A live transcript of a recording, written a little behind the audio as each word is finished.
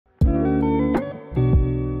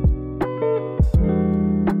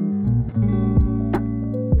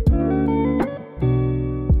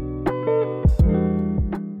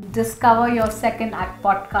Discover Your SecondAct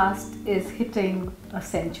podcast is hitting a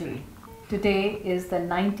century. Today is the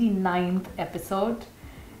 99th episode,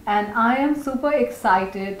 and I am super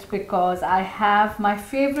excited because I have my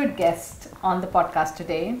favorite guest on the podcast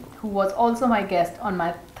today, who was also my guest on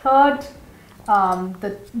my third,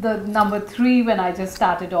 the number 3 when I just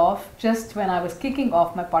started off, just when I was kicking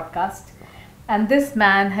off my podcast. And this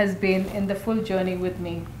man has been in the full journey with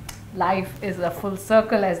me. Life is a full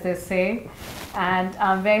circle, as they say, and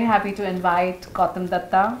I'm very happy to invite Gautam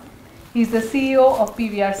Dutta. He's the CEO of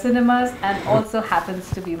PVR Cinemas and also happens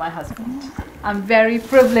to be my husband. I'm very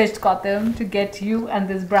privileged, Gautam, to get you and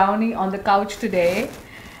this brownie on the couch today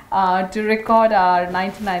to record our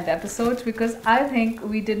 99th episode, because I think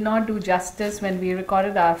we did not do justice when we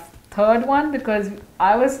recorded our third one, because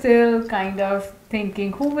I was still kind of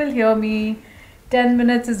thinking, who will hear me? 10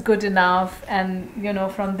 minutes is good enough, and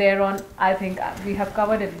from there on I think we have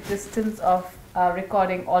covered a distance of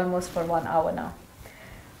recording almost for 1 hour now.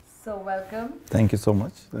 So welcome. Thank you so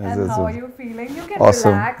much. And how are you feeling? You can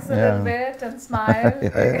awesome. Relax a little bit and smile.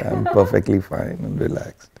 I'm perfectly fine and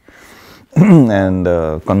relaxed. And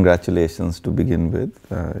congratulations to begin with.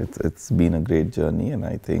 It's been a great journey, and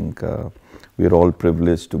I think we're all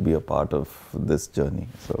privileged to be a part of this journey.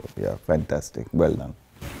 So yeah, fantastic. Well done.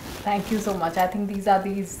 Thank you so much. I think these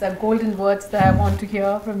are golden words that I want to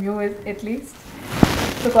hear from you at least.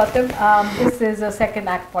 So Gautam, this is a Second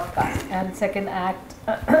Act podcast, and Second Act,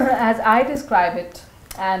 as I describe it,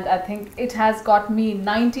 and I think it has got me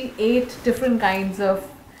 98 different kinds of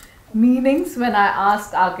meanings when I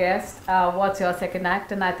asked our guest, what's your second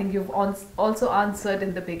act? And I think you've also answered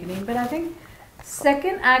in the beginning, but I think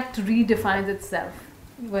Second Act redefines itself.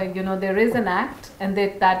 Well, there is an act, and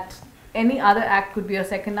that any other act could be a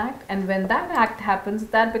second act, and when that act happens,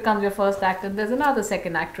 that becomes your first act, and there's another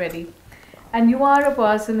second act ready. And you are a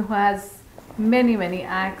person who has many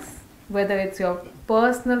acts, whether it's your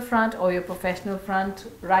personal front or your professional front,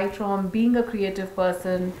 right from being a creative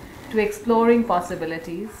person to exploring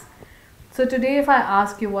possibilities. So today, if I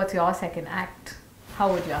ask you what's your second act,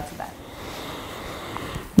 how would you answer that?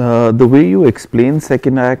 The way you explain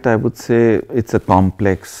second act, I would say it's a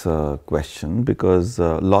complex question, because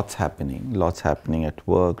lots happening at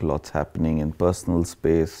work, lots happening in personal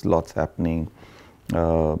space, lots happening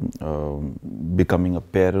becoming a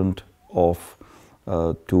parent of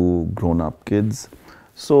 2 grown-up kids.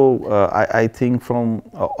 So I think from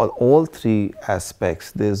all 3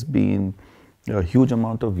 aspects, there's been a huge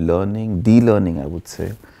amount of learning, de-learning I would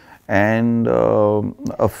say, and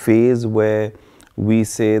a phase where we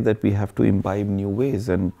say that we have to imbibe new ways.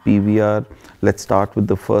 And PVR, let's start with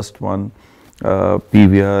the first one.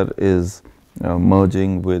 PVR is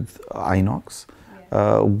merging with Inox,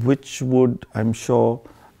 which would, I'm sure,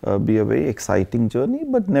 be a very exciting journey,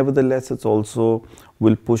 but nevertheless it's also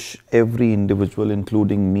will push every individual,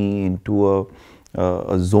 including me, into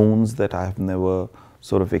a zones that I have never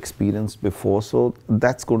sort of experienced before. So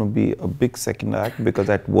that's going to be a big second act, because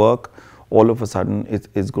at work all of a sudden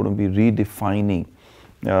it's going to be redefining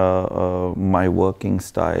my working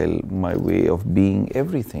style, my way of being,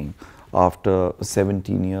 everything after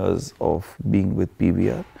 17 years of being with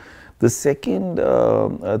PVR. The second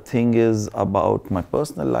thing is about my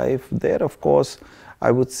personal life. There, of course,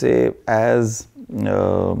 I would say as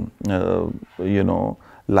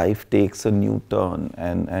life takes a new turn,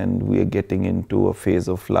 and we are getting into a phase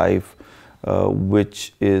of life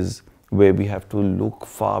which is where we have to look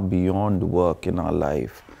far beyond work in our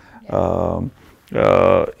life.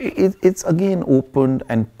 It's again opened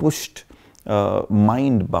and pushed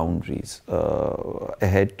mind boundaries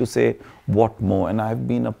ahead to say what more. And I've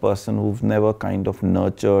been a person who've never kind of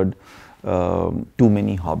nurtured too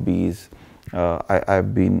many hobbies.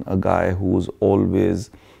 I've been a guy who's always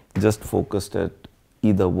just focused at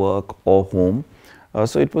either work or home.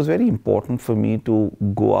 So it was very important for me to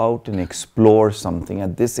go out and explore something.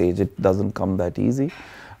 At this age, it doesn't come that easy.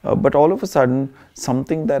 But all of a sudden,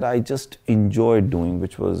 something that I just enjoyed doing,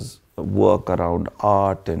 which was work around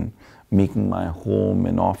art and making my home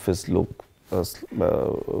and office look,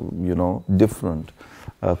 different,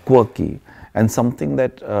 quirky. And something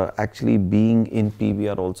that actually being in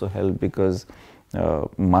PVR also helped, because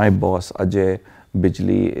my boss, Ajay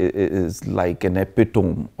Bijli, is like an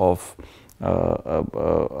epitome of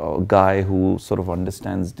a guy who sort of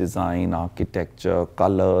understands design, architecture,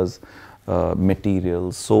 colors,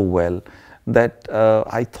 materials so well, that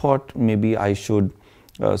I thought maybe I should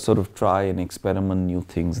sort of try and experiment new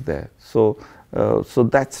things there. So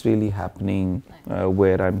that's really happening,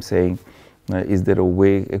 where I'm saying, is there a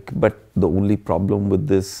way? But the only problem with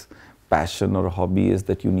this passion or hobby is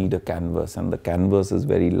that you need a canvas, and the canvas is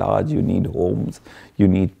very large. You need homes, you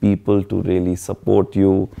need people to really support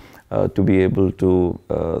you, to be able to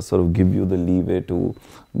sort of give you the leeway to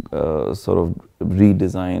sort of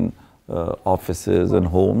redesign offices and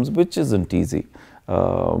homes, which isn't easy.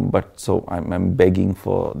 But so I'm begging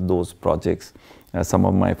for those projects. Some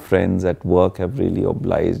of my friends at work have really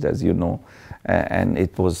obliged, as you know, and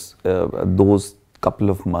it was those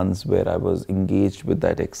couple of months where I was engaged with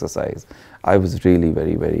that exercise. I was really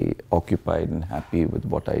very, very occupied and happy with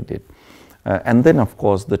what I did. And then, of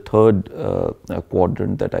course, the third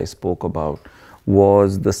quadrant that I spoke about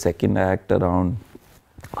was the second act around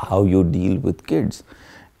how you deal with kids.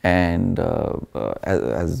 And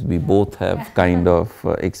as we both have kind of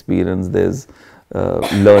experienced, there's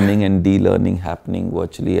learning and de-learning happening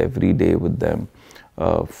virtually every day with them.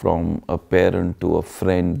 From a parent to a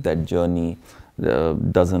friend, that journey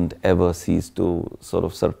doesn't ever cease to sort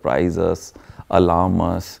of surprise us, alarm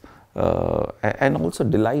us, and also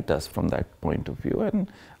delight us from that point of view.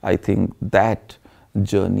 And I think that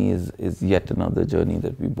journey is yet another journey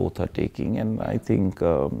that we both are taking, and I think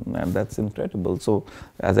and that's incredible. So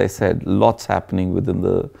as I said, lots happening within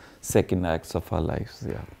the second acts of our lives.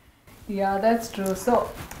 Yeah, that's true. So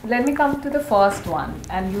let me come to the first one.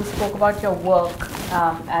 And you spoke about your work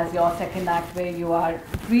as your second act, where you are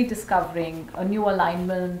rediscovering a new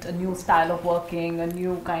alignment, a new style of working, a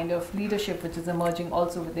new kind of leadership which is emerging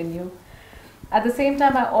also within you. At the same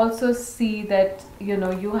time, I also see that, you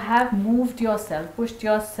know, you have moved yourself, pushed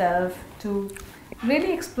yourself to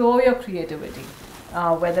really explore your creativity,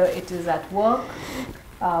 whether it is at work,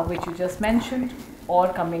 which you just mentioned,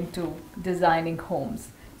 or coming to designing homes.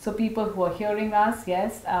 So people who are hearing us,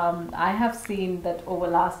 yes, I have seen that over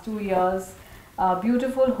last 2 years,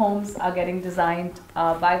 beautiful homes are getting designed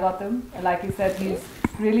by Gautam. Like you said, he's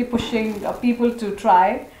really pushing people to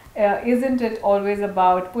try. Isn't it always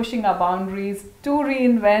about pushing our boundaries to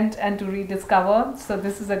reinvent and to rediscover? So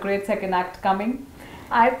this is a great second act coming.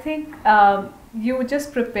 I think you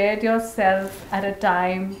just prepared yourself at a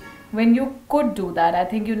time when you could do that. I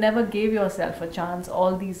think you never gave yourself a chance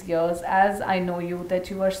all these years, as I know you, that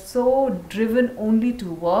you are so driven only to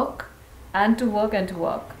work and to work and to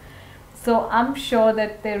work. So I'm sure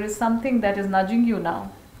that there is something that is nudging you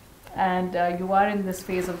now, and you are in this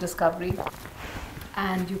phase of discovery,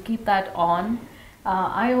 and you keep that on.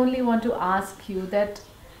 I only want to ask you that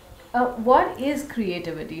what is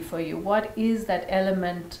creativity for you? What is that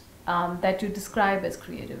element that you describe as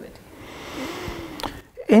creativity?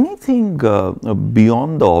 Anything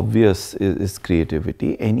beyond the obvious is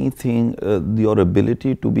creativity. Anything, your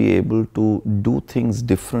ability to be able to do things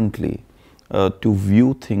differently, to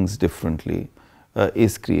view things differently,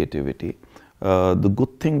 is creativity. The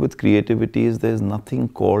good thing with creativity is there's nothing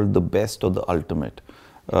called the best or the ultimate.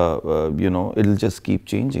 You know, it'll just keep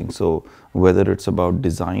changing. So whether it's about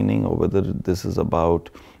designing, or whether this is about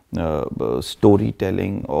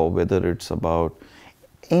storytelling, or whether it's about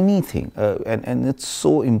anything, and it's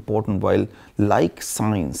so important. While like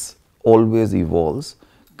science always evolves,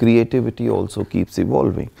 creativity also keeps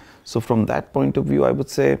evolving. So from that point of view, I would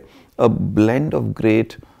say a blend of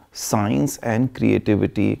great science and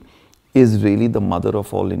creativity is really the mother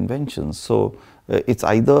of all inventions. So it's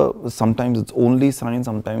either, sometimes it's only science,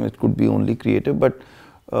 sometimes it could be only creative, but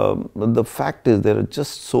the fact is there are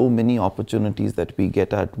just so many opportunities that we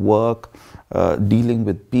get at work, dealing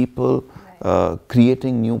with people,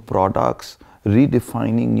 creating new products,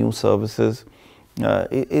 redefining new services.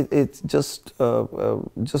 It just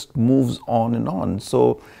moves on and on.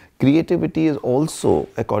 So creativity is also,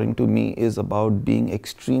 according to me, is about being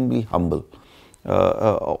extremely humble,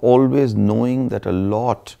 always knowing that a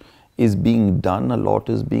lot is being done, a lot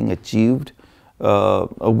is being achieved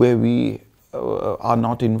where we are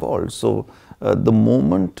not involved. So the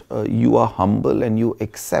moment you are humble and you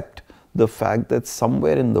accept the fact that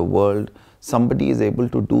somewhere in the world somebody is able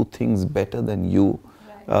to do things better than you,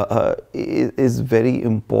 is very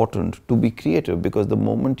important to be creative. Because the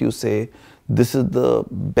moment you say this is the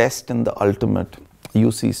best and the ultimate,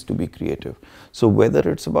 you cease to be creative. So whether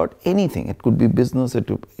it's about anything, it could be business, it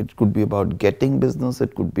could be about getting business,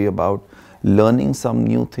 it could be about learning some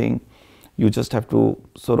new thing. You just have to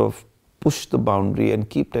sort of push the boundary and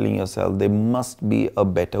keep telling yourself there must be a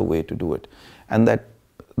better way to do it. And that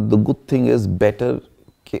the good thing is, better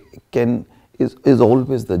is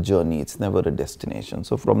always the journey, it's never a destination.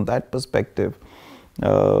 So from that perspective,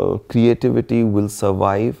 creativity will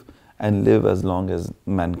survive and live as long as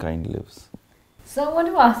mankind lives. So I want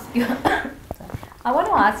to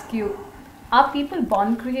ask you, are people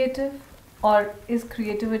born creative, or is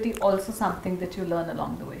creativity also something that you learn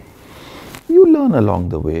along the way? You learn along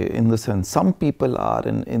the way, in the sense some people are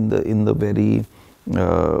in the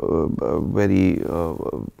very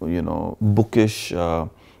bookish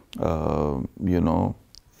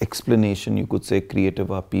explanation. You could say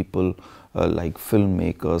creative are people like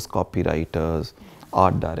filmmakers, copywriters,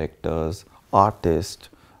 art directors, artists,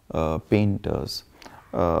 painters,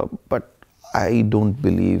 but I don't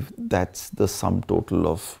believe that's the sum total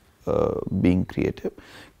of being creative.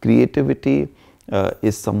 Creativity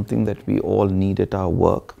is something that we all need at our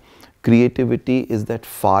work. Creativity is that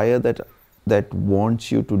fire that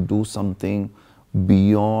wants you to do something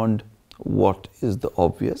beyond what is the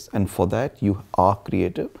obvious, and for that you are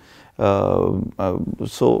creative. And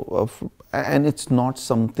it's not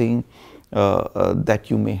something that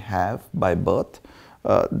you may have by birth.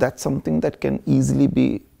 That's something that can easily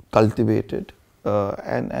be cultivated,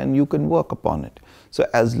 and you can work upon it. So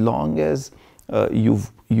as long as you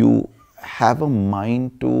have a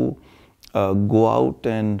mind to go out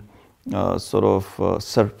and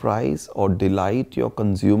surprise or delight your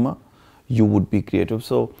consumer, you would be creative.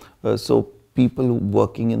 So people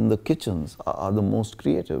working in the kitchens are the most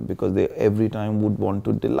creative, because they every time would want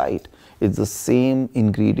to delight. It's the same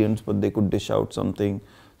ingredients, but they could dish out something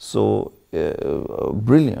so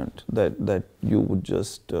brilliant that you would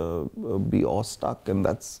just be awestruck, and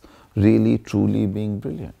that's really truly being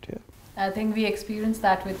brilliant. Yeah. I think we experience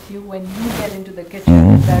that with you when you get into the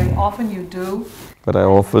kitchen. Very often you do. But I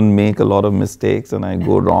often make a lot of mistakes and I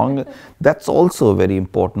go wrong. That's also a very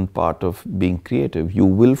important part of being creative. You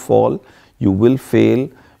will fall, you will fail,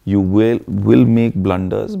 you will make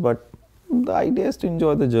blunders, but the idea is to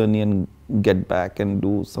enjoy the journey and get back and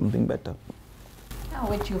do something better.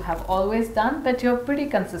 Which you have always done, but you're pretty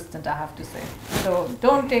consistent, I have to say. So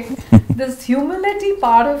don't take this humility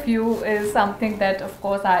part of you is something that, of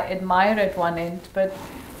course, I admire at one end, but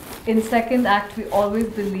in second act we always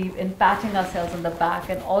believe in patting ourselves on the back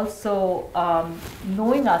and also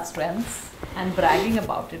knowing our strengths and bragging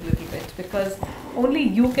about it a little bit, because only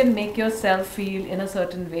you can make yourself feel in a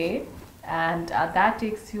certain way, and that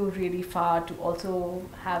takes you really far to also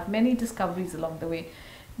have many discoveries along the way.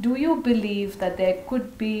 Do you believe that there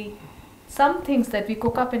could be some things that we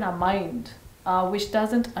cook up in our mind which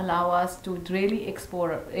doesn't allow us to really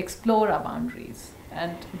explore our boundaries?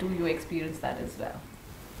 And do you experience that as well?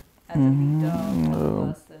 As a leader, as a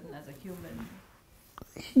person, as a human?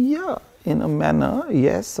 Yeah, in a manner,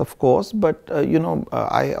 yes, of course. But,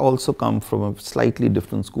 I also come from a slightly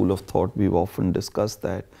different school of thought. We've often discussed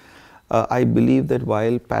that. I believe that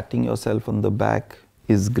while patting yourself on the back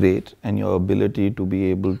is great, and your ability to be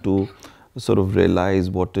able to sort of realize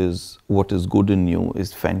what is good in you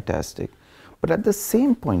is fantastic. But at the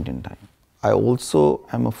same point in time, I also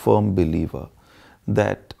am a firm believer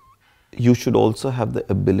that you should also have the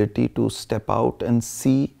ability to step out and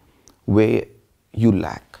see where you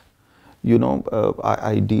lack.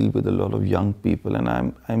 I deal with a lot of young people,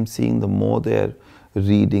 and I'm seeing the more they're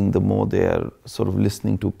reading, the more they're sort of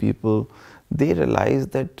listening to people, they realize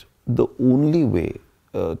that the only way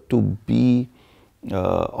to be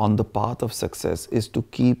on the path of success is to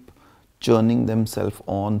keep churning themselves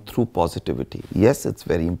on through positivity. Yes, it's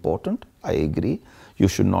very important. I agree. You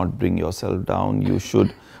should not bring yourself down. You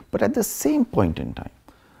should. But at the same point in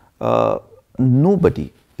time,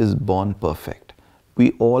 nobody is born perfect.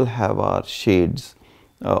 We all have our shades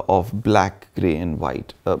of black, gray and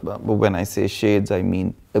white. But when I say shades, I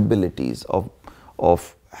mean abilities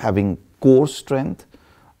of having core strength,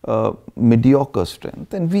 mediocre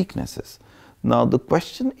strength and weaknesses. Now the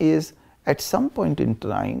question is, at some point in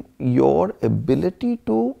time, your ability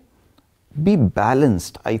to be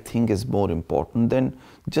balanced, I think, is more important than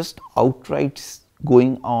just outright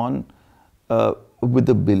going on with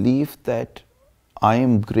the belief that I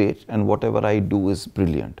am great and whatever I do is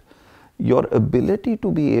brilliant. Your ability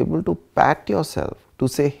to be able to pat yourself, to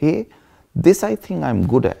say, hey, this I think I'm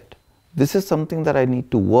good at. This is something that I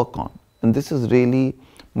need to work on. And this is really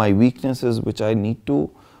my weaknesses, which I need to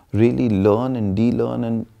really learn and de-learn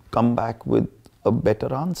and come back with a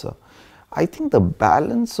better answer. I think the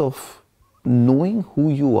balance of knowing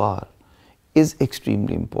who you are is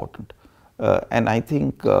extremely important. And I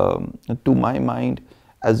think, to my mind,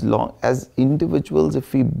 as long as individuals,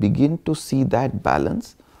 if we begin to see that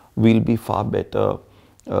balance, we'll be far better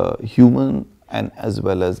human and as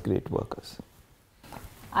well as great workers.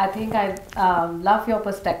 I think I love your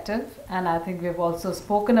perspective, and I think we've also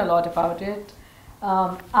spoken a lot about it.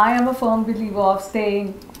 I am a firm believer of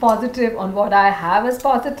staying positive on what I have as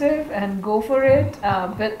positive and go for it.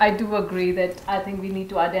 But I do agree that I think we need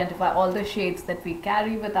to identify all the shades that we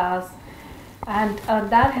carry with us. And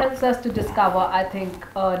that helps us to discover, I think,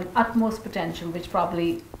 an utmost potential, which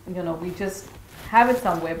probably, we just have it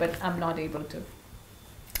somewhere, but I'm not able to.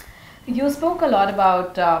 You spoke a lot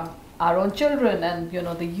about our own children and,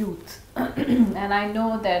 the youth. And I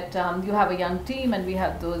know that you have a young team, and we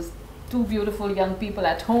have those two beautiful young people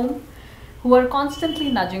at home who are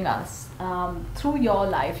constantly nudging us through your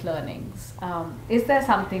life learnings. Is there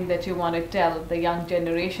something that you want to tell the young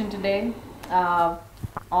generation today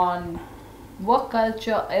on work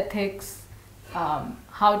culture, ethics,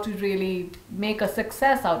 how to really make a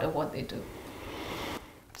success out of what they do?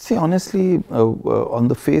 See, honestly, on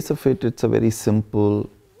the face of it, it's a very simple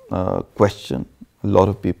question. A lot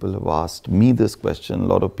of people have asked me this question. A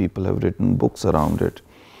lot of people have written books around it.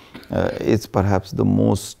 It's perhaps the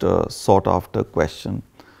most sought after question.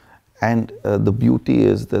 And the beauty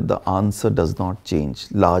is that the answer does not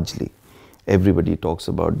change largely. Everybody talks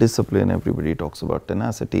about discipline, everybody talks about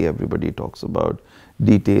tenacity, everybody talks about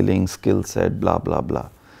detailing, skill set, blah, blah, blah.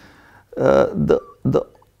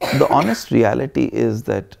 The honest reality is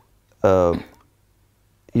that,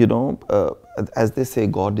 as they say,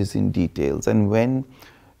 God is in details. And when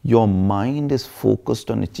your mind is focused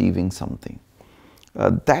on achieving something,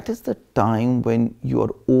 that is the time when you are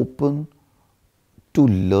open to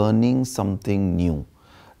learning something new.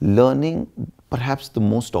 Learning perhaps the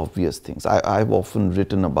most obvious things. I've often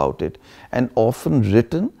written about it, and often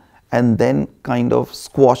written and then kind of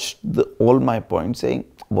squashed all my points, saying,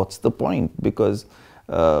 what's the point? Because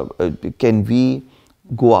can we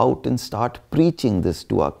go out and start preaching this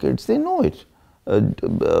to our kids? They know it.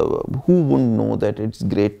 Who wouldn't know that it's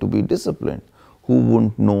great to be disciplined? Who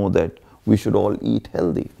wouldn't know that we should all eat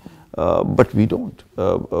healthy? But we don't.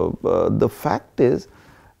 The fact is,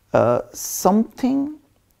 something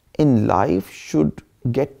in life should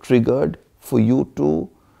get triggered for you to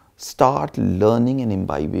start learning and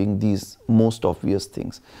imbibing these most obvious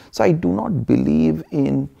things. So I do not believe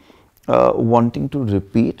in wanting to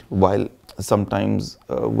repeat, while sometimes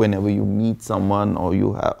whenever you meet someone or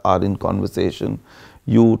you are in conversation,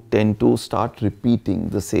 you tend to start repeating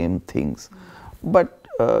the same things. But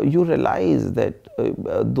you realize that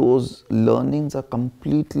those learnings are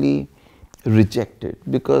completely rejected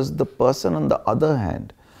because the person on the other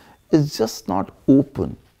hand is just not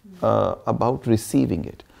open about receiving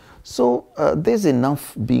it. So there's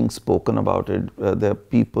enough being spoken about it. There are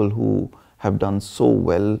people who have done so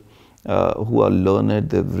well, who are learned,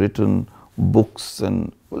 they've written books,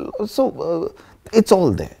 and so it's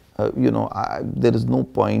all there. There is no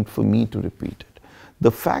point for me to repeat it.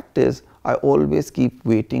 The fact is, I always keep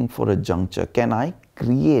waiting for a juncture. Can I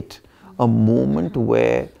create a moment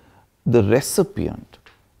where the recipient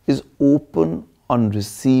is open on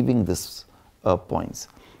receiving this points?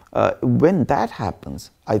 When that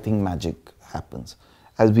happens, I think magic happens.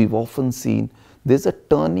 As we've often seen, there's a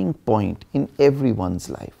turning point in everyone's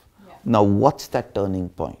life. Yeah. Now, what's that turning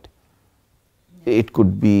point? Yeah. It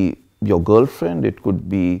could be your girlfriend, it could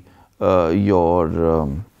be your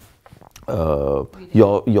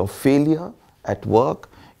failure at work,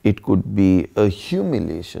 it could be a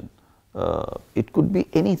humiliation, it could be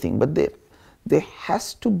anything, but there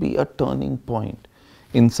has to be a turning point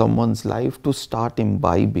in someone's life to start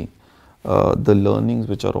imbibing the learnings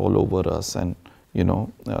which are all over us, and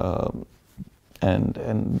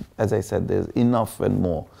and as I said, there's enough and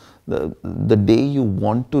more. The day you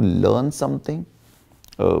want to learn something,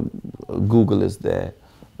 Google is there,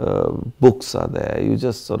 books are there, you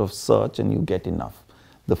just sort of search and you get enough.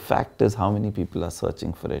 The fact is, how many people are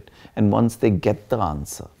searching for it? And once they get the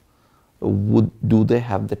answer, do they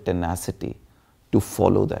have the tenacity to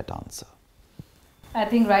follow that answer? I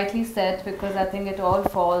think rightly said, because I think it all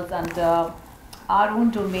falls under our own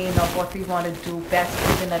domain of what we want to do best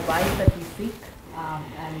within advice that we seek.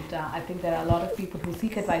 And I think there are a lot of people who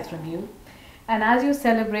seek advice from you. And as you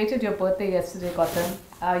celebrated your birthday yesterday, Gautam,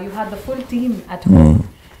 you had the full team at home.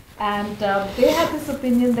 And they had this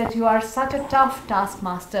opinion that you are such a tough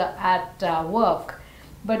taskmaster at work.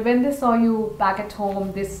 But when they saw you back at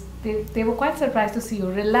home, they were quite surprised to see you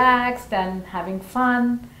relaxed and having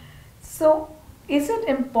fun. So is it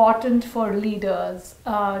important for leaders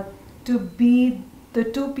to be the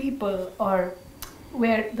two people, or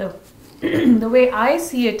where the way I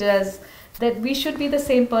see it is that we should be the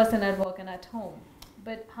same person at work and at home?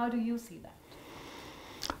 But how do you see that?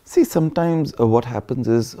 See, sometimes what happens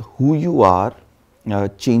is who you are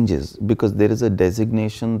changes because there is a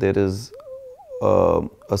designation, there is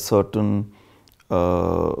a certain,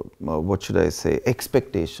 what should I say,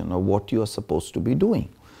 expectation of what you are supposed to be doing.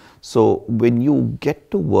 So when you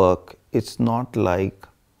get to work, it's not like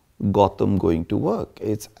Gautam going to work.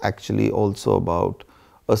 It's actually also about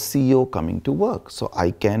a CEO coming to work. So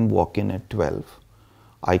I can walk in at 12,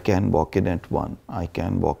 I can walk in at 1, I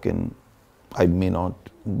can walk in, I may not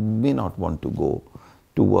want to go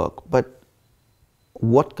to work, but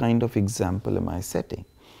what kind of example am I setting?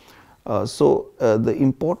 The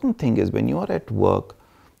important thing is when you are at work,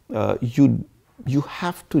 you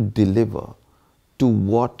have to deliver to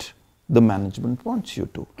what the management wants you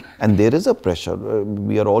to. And there is a pressure.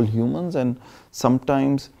 We are all humans, and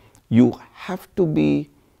sometimes you have to be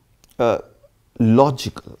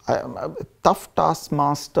logical. A tough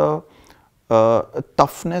taskmaster,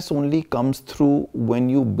 toughness only comes through when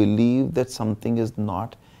you believe that something is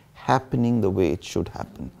not happening the way it should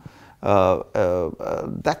happen.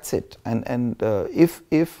 That's it. And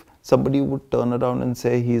if somebody would turn around and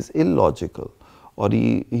say he is illogical, or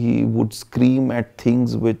he would scream at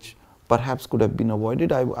things which perhaps could have been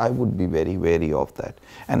avoided, I would be very wary of that.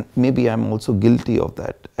 And maybe I'm also guilty of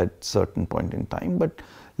that at certain point in time. But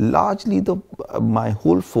largely my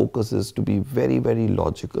whole focus is to be very, very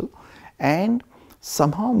logical and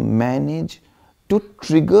somehow manage to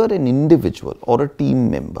trigger an individual or a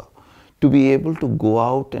team member to be able to go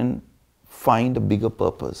out and find a bigger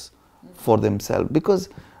purpose for themselves. Because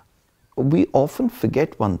we often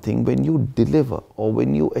forget one thing: when you deliver or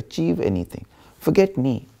when you achieve anything, forget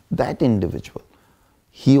me, that individual,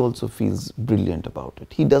 he also feels brilliant about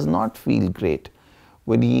it. He does not feel great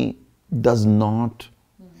when he does not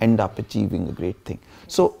end up achieving a great thing.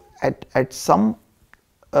 So at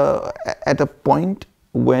a point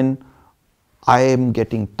when I am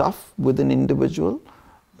getting tough with an individual,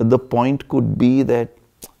 the point could be that,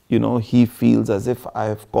 you know, he feels as if I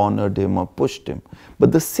have cornered him or pushed him.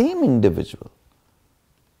 But the same individual,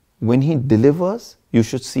 when he delivers, you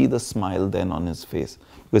should see the smile then on his face,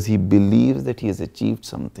 because he believes that he has achieved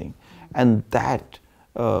something, and that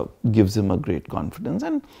gives him a great confidence.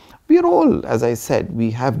 And we are all, as I said,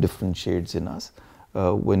 we have different shades in us.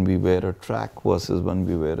 When we wear a track versus when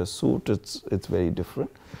we wear a suit, it's very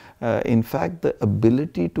different. In fact, the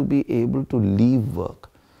ability to be able to leave work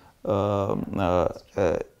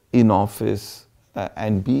in office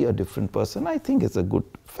and be a different person, I think is a good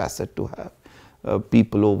facet to have.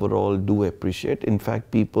 People overall do appreciate. In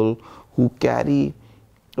fact, people who carry,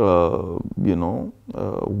 work,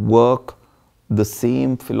 the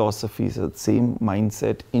same philosophies, the same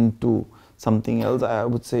mindset into something else, I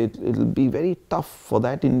would say it'll be very tough for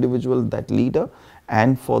that individual, that leader,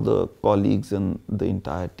 and for the colleagues and the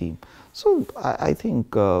entire team. So I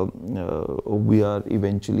think we are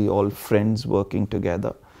eventually all friends working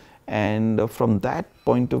together, and from that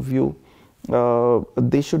point of view,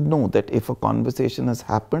 they should know that if a conversation has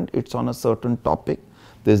happened, it's on a certain topic.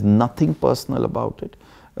 There's nothing personal about it.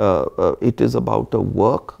 It is about a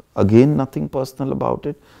work. Again, nothing personal about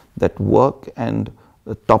it. That work and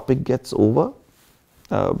the topic gets over,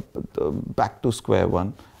 back to square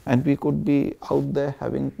one, and we could be out there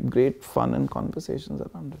having great fun and conversations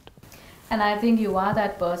around it. And I think you are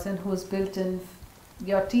that person who's built in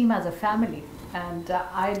your team as a family. And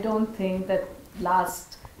I don't think that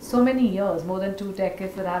last so many years, more than 2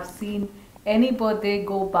 decades, that I've seen any birthday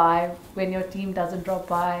go by when your team doesn't drop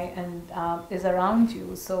by and is around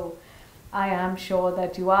you. So I am sure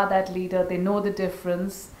that you are that leader. They know the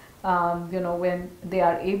difference, when they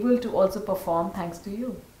are able to also perform thanks to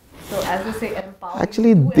you. So as they say, empower.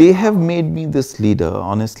 Actually, they have made me this leader.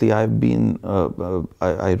 Honestly, I've been,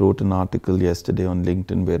 I wrote an article yesterday on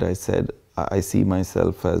LinkedIn where I said, I see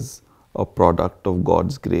myself as a product of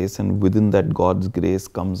God's grace, and within that God's grace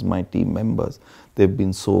comes my team members. They've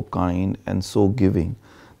been so kind and so giving.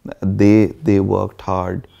 They worked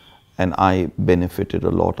hard, and I benefited a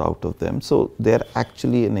lot out of them. So they're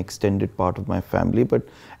actually an extended part of my family.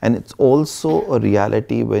 And it's also a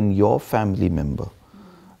reality when your family member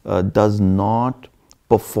does not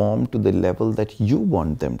perform to the level that you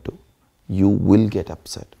want them to, you will get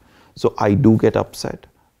upset. So I do get upset.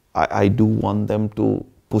 I do want them to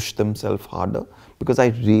push themselves harder, because I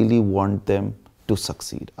really want them to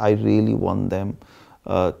succeed. I really want them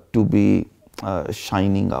to be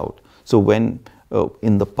shining out. So when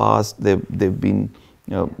in the past they've been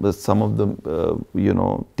some of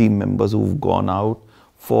the team members who've gone out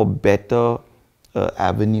for better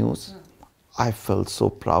avenues, I felt so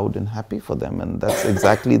proud and happy for them, and that's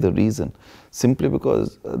exactly the reason. Simply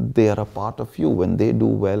because they are a part of you. When they do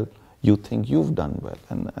well, you think you've done well,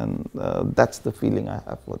 and that's the feeling I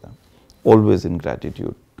have for them. Always in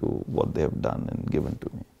gratitude to what they have done and given to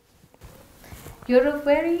me. You're a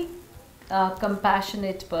very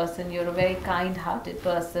compassionate person. You're a very kind-hearted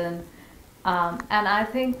person. And I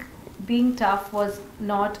think being tough was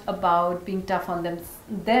not about being tough on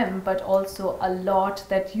them, but also a lot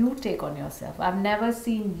that you take on yourself. I've never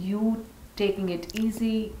seen you taking it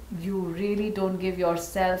easy. You really don't give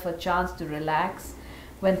yourself a chance to relax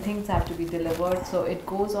when things have to be delivered. So it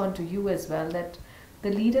goes on to you as well, that the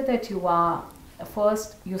leader that you are,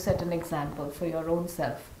 first you set an example for your own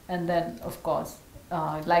self. And then, of course,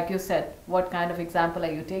 like you said, what kind of example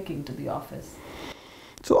are you taking to the office?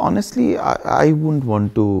 So honestly, I wouldn't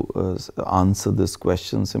want to answer this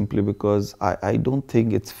question simply because I don't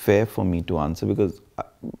think it's fair for me to answer, because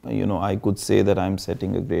I could say that I'm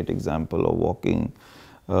setting a great example or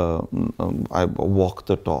I walk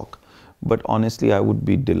the talk. But honestly, I would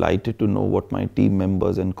be delighted to know what my team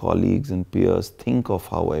members and colleagues and peers think of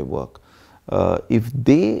how I work. If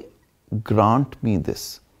they grant me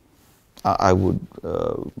this, I would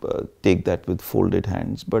take that with folded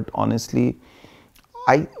hands. But honestly,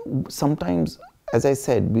 I sometimes, as I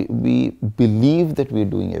said, we believe that we are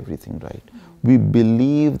doing everything right. We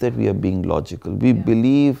believe that we are being logical. We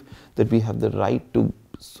believe that we have the right to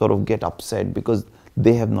sort of get upset because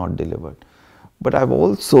they have not delivered. But I've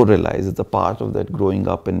also realized it's a part of that growing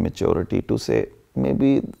up and maturity to say,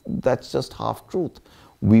 maybe that's just half truth.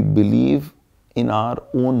 We believe in our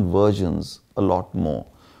own versions a lot more.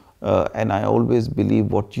 And I always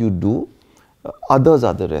believe what you do, others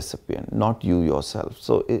are the recipient, not you yourself.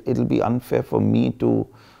 So it'll be unfair for me to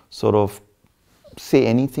sort of say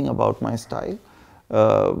anything about my style.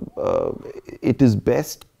 It is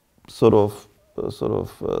best sort of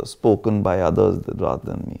spoken by others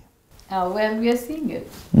rather than me. Well, we are seeing it.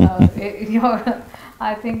 I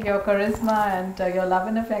think your charisma and your love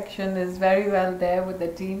and affection is very well there with the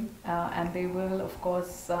team, and they will, of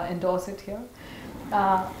course, endorse it here.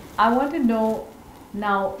 I want to know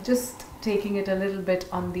now, just taking it a little bit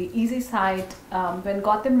on the easy side, when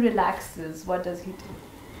Gautam relaxes, what does he do?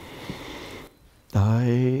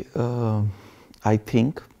 I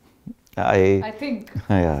think. I think.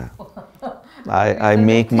 Yeah. I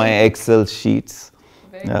make my Excel sheets,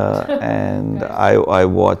 and I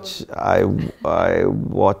watch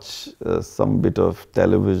some bit of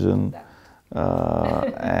television,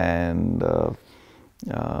 and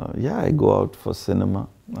I go out for cinema.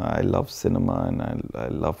 I love cinema, and I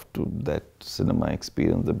love that cinema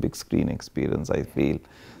experience, the big screen experience. I feel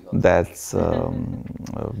that's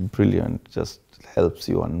brilliant. Just helps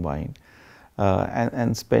you unwind,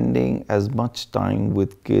 and spending as much time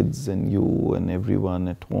with kids and you and everyone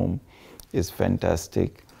at home is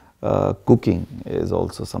fantastic. Cooking is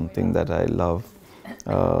also something that I love.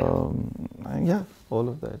 And all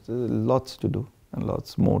of that. There's lots to do. And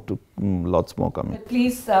lots more coming. But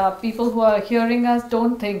please, people who are hearing us,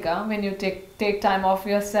 don't think when you take time off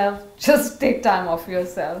yourself, just take time off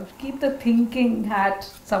yourself. Keep the thinking hat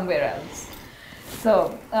somewhere else.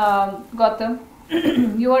 So, Gautam,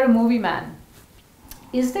 you are a movie man.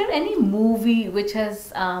 Is there any movie which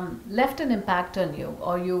has left an impact on you,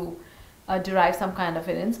 or you derive some kind of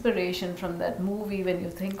an inspiration from that movie when you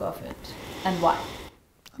think of it, and why?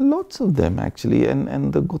 Lots of them actually,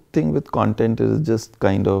 and the good thing with content is just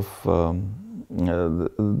kind of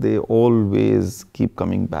they always keep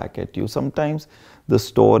coming back at you. Sometimes the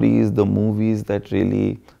stories, the movies that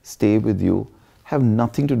really stay with you have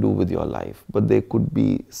nothing to do with your life, but there could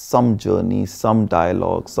be some journey, some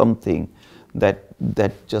dialogue, something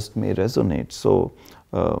that just may resonate. So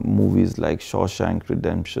movies like Shawshank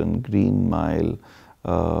Redemption, Green Mile,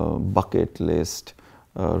 Bucket List,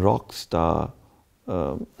 Rockstar,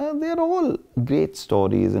 they're all great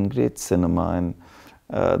stories and great cinema, and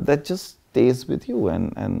that just stays with you,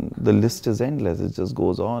 and the list is endless. It just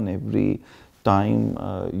goes on every time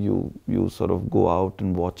you sort of go out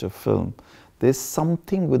and watch a film. There's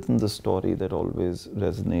something within the story that always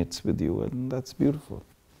resonates with you, and that's beautiful.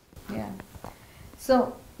 Yeah.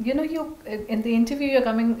 So, you in the interview, you're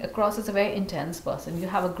coming across as a very intense person. You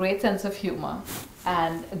have a great sense of humor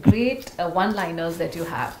and great one-liners that you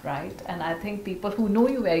have, right? And I think people who know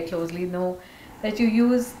you very closely know that you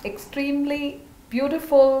use extremely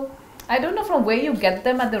beautiful, I don't know from where you get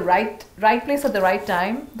them at the right place at the right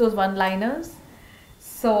time, those one-liners.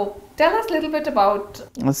 So tell us a little bit about...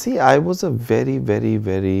 See, I was a very, very,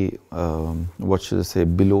 very, what should I say,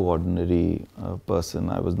 below ordinary person.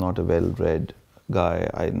 I was not a well-read guy.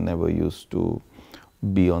 I never used to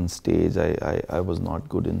be on stage. I was not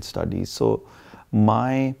good in studies. So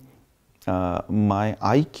my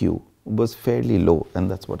IQ was fairly low,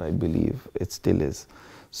 and that's what I believe it still is.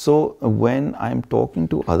 So when I'm talking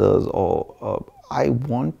to others, or I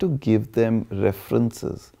want to give them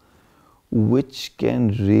references which can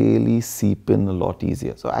really seep in a lot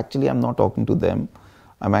easier. So actually I'm not talking to them.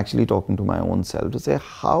 I'm actually talking to my own self to say,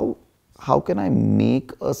 how can I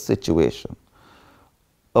make a situation,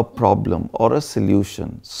 a problem or a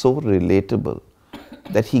solution so relatable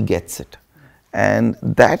that he gets it? And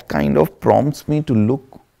that kind of prompts me to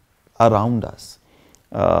look around us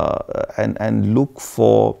and look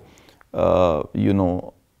for,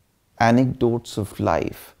 anecdotes of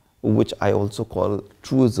life, which I also call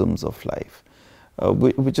truisms of life,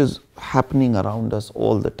 which is happening around us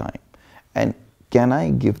all the time. And can I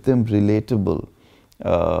give them relatable,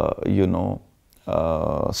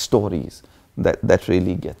 stories that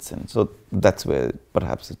really gets in? So that's where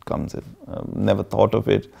perhaps it comes in. Never thought of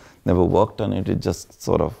it, never worked on it. It just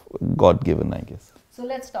sort of God-given, I guess. So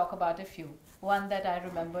let's talk about a few. One that I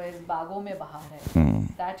remember is Baagon Mein Bahar Hai.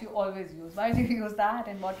 That you always use. Why do you use that,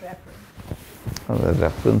 and what reference? The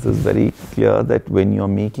reference is very clear that when you're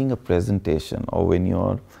making a presentation or when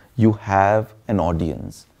you have an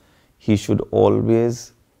audience, he should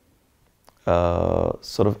always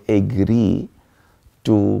sort of agree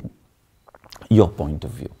to your point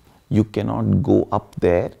of view. You cannot go up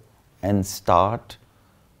there and start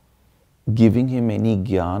giving him any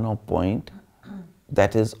gyan or point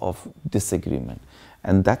that is of disagreement.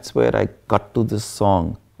 And that's where I cut to this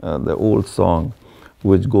song, the old song,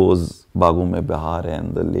 which goes, Baagon Mein Bahar Hai,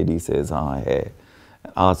 and the lady says, haan hai.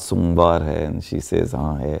 Aaj Sumbar hai, and she says,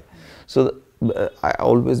 haan hai. So I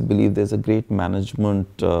always believe there's a great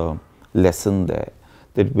management lesson there,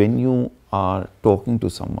 that when you are talking to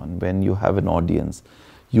someone, when you have an audience,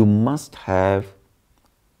 you must have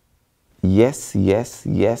yes, yes,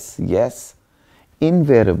 yes, yes.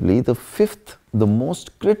 Invariably, the fifth, the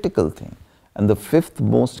most critical thing, and the fifth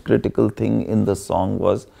most critical thing in the song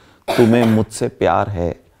was, Tumhe mujhse pyar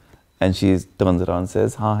hai. And she turns around and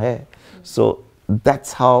says, haan hai. So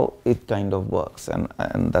that's how it kind of works,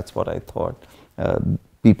 and that's what I thought.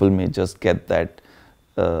 People may just get that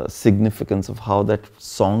significance of how that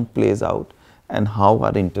song plays out and how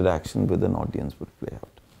our interaction with an audience would play out.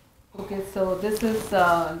 Okay, so this is,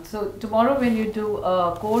 so tomorrow when you do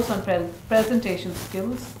a course on presentation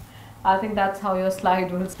skills, I think that's how your slide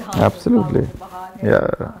will start. Absolutely. Yeah,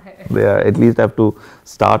 they at least have to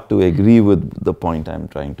start to agree with the point I'm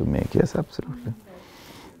trying to make. Yes, absolutely.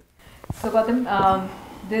 So Gautam,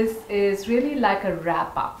 this is really like a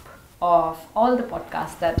wrap up of all the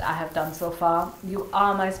podcasts that I have done so far. You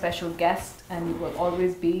are my special guest and you will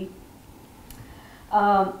always be.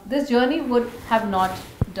 This journey would have not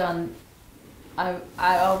done,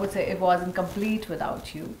 I would say it wasn't complete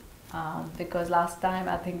without you. Because last time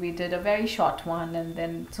I think we did a very short one, and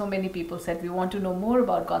then so many people said we want to know more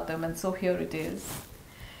about Gautam, and so here it is.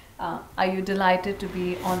 Are you delighted to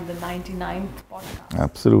be on the 99th podcast?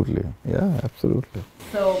 Absolutely, yeah, absolutely.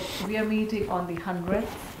 So we are meeting on the 100th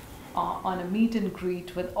on a meet and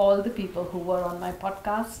greet with all the people who were on my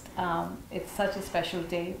podcast. It's such a special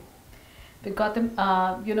day. But Gautam,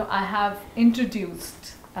 I have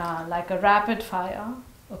introduced like a rapid fire.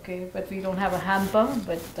 Okay, but we don't have a hamper,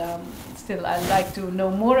 but still I'd like to know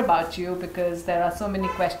more about you because there are so many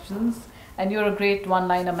questions and you're a great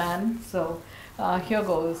one-liner man. So here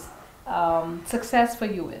goes. Success for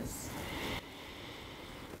you is?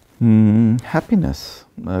 Happiness,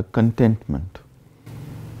 contentment.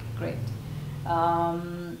 Great.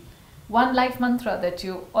 One life mantra that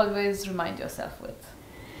you always remind yourself with?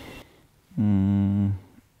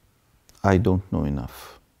 I don't know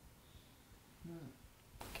enough.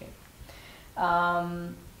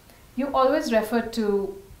 You always refer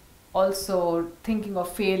to also thinking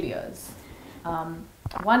of failures.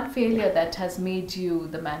 One failure that has made you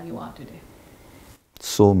the man you are today?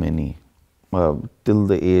 So many. Till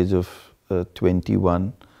the age of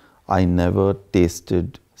 21, I never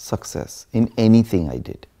tasted success in anything I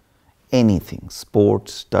did. Anything.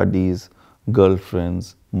 Sports, studies,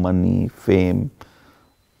 girlfriends, money, fame,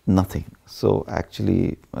 nothing. So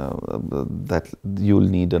actually, that you'll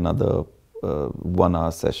need another 1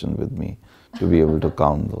 hour session with me to be able to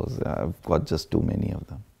count those. I've got just too many of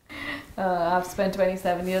them. I've spent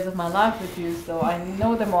 27 years of my life with you, so I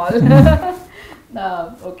know them all.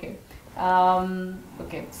 Okay.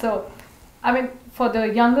 Okay. So, I mean, for the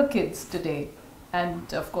younger kids today,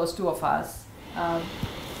 and of course 2 of us,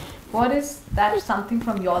 what is that something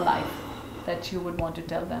from your life that you would want to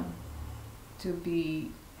tell them to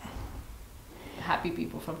be happy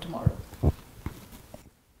people from tomorrow?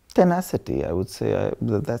 Tenacity, I would say.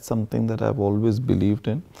 That's something that I've always believed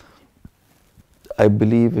in. I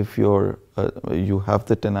believe if you have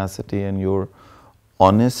the tenacity and you're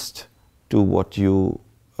honest to what you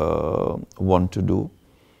want to do,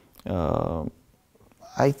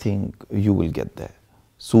 I think you will get there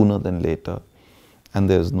sooner than later. and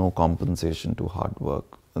there's no compensation to hard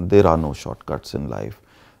work. There are no shortcuts in life.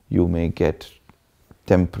 You may get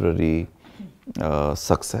temporary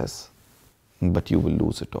success, but you will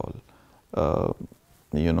lose it all.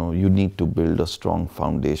 You need to build a strong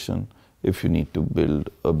foundation if you need to build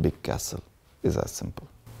a big castle. It's as simple.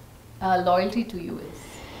 Loyalty to you is?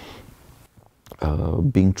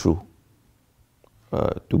 Being true.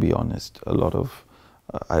 To be honest,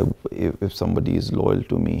 if somebody is loyal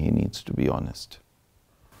to me, he needs to be honest.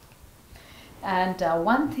 And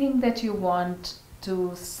one thing that you want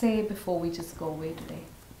to say before we just go away today?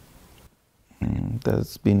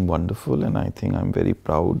 That's been wonderful, and I think I'm very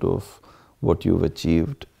proud of what you've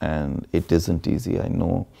achieved, and it isn't easy. I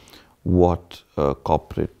know what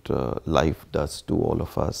corporate life does to all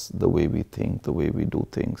of us, the way we think, the way we do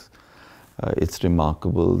things. It's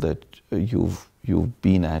remarkable that you've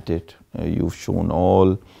been at it. You've shown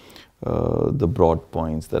all the broad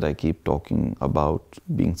points that I keep talking about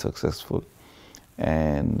being successful,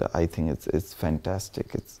 and I think it's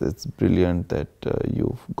fantastic. It's brilliant that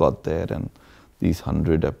you've got there, and these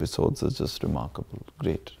 100 episodes are just remarkable.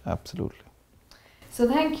 Great, absolutely. So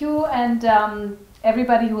thank you, and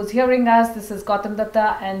everybody who's hearing us, this is Gautam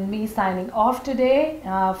Dutta and me signing off today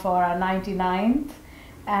for our 99th.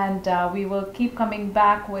 And we will keep coming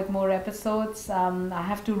back with more episodes. I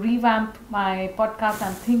have to revamp my podcast.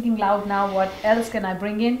 I'm thinking loud now, what else can I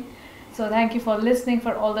bring in? So thank you for listening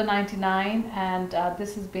for all the 99, and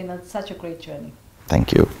this has been such a great journey.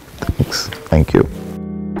 Thank you. Thanks. Thank you.